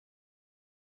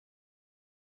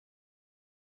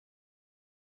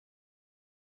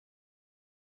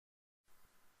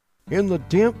In the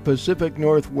damp Pacific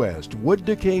Northwest, wood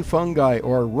decay fungi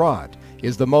or rot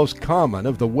is the most common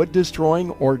of the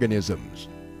wood-destroying organisms.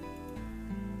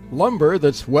 Lumber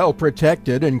that's well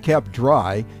protected and kept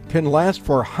dry can last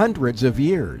for hundreds of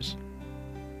years.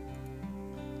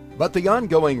 But the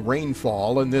ongoing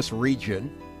rainfall in this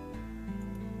region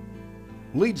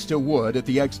leads to wood at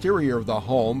the exterior of the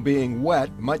home being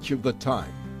wet much of the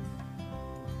time.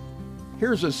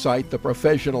 Here's a site the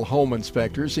professional home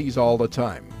inspector sees all the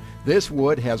time. This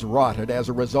wood has rotted as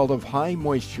a result of high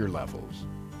moisture levels.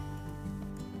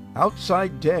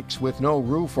 Outside decks with no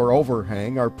roof or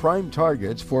overhang are prime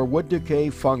targets for wood decay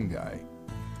fungi.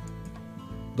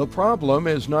 The problem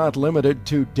is not limited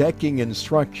to decking and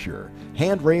structure.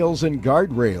 Handrails and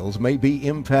guardrails may be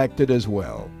impacted as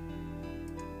well.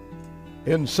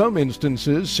 In some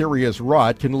instances, serious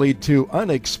rot can lead to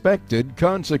unexpected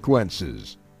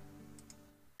consequences.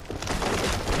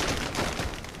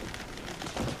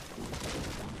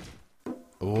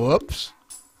 Whoops!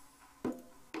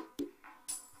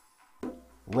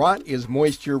 Rot is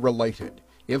moisture related.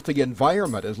 If the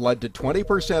environment has led to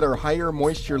 20% or higher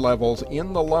moisture levels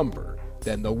in the lumber,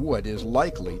 then the wood is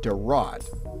likely to rot.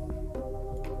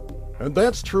 And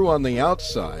that's true on the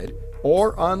outside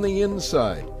or on the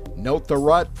inside. Note the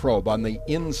rot probe on the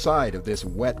inside of this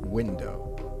wet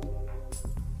window.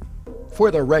 For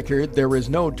the record, there is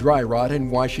no dry rot in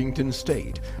Washington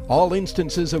State. All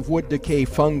instances of wood decay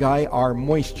fungi are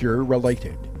moisture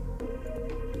related.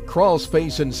 Crawl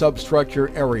space and substructure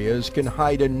areas can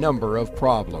hide a number of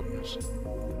problems.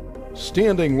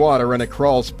 Standing water in a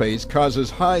crawl space causes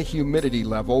high humidity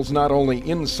levels not only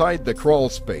inside the crawl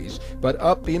space, but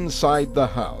up inside the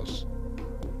house.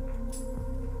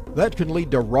 That can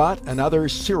lead to rot and other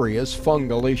serious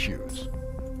fungal issues.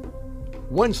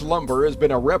 Once lumber has been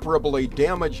irreparably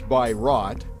damaged by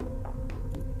rot,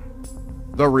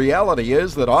 the reality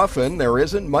is that often there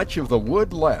isn't much of the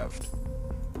wood left.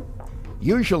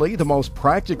 Usually, the most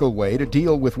practical way to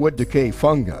deal with wood decay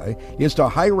fungi is to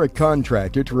hire a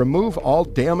contractor to remove all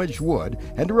damaged wood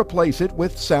and to replace it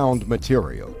with sound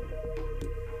material.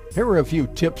 Here are a few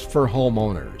tips for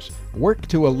homeowners. Work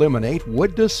to eliminate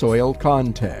wood-to-soil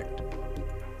contact.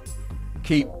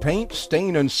 Keep paint,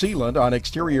 stain, and sealant on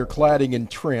exterior cladding and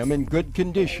trim in good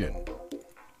condition.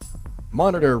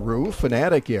 Monitor roof and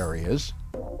attic areas.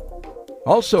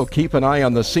 Also keep an eye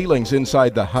on the ceilings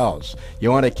inside the house.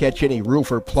 You want to catch any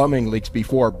roof or plumbing leaks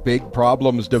before big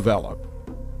problems develop.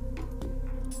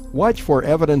 Watch for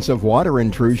evidence of water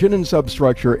intrusion in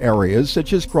substructure areas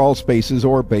such as crawl spaces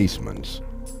or basements.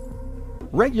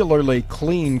 Regularly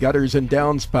clean gutters and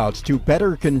downspouts to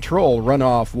better control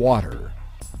runoff water.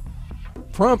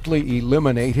 Promptly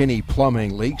eliminate any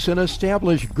plumbing leaks and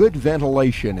establish good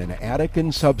ventilation in attic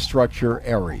and substructure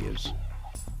areas.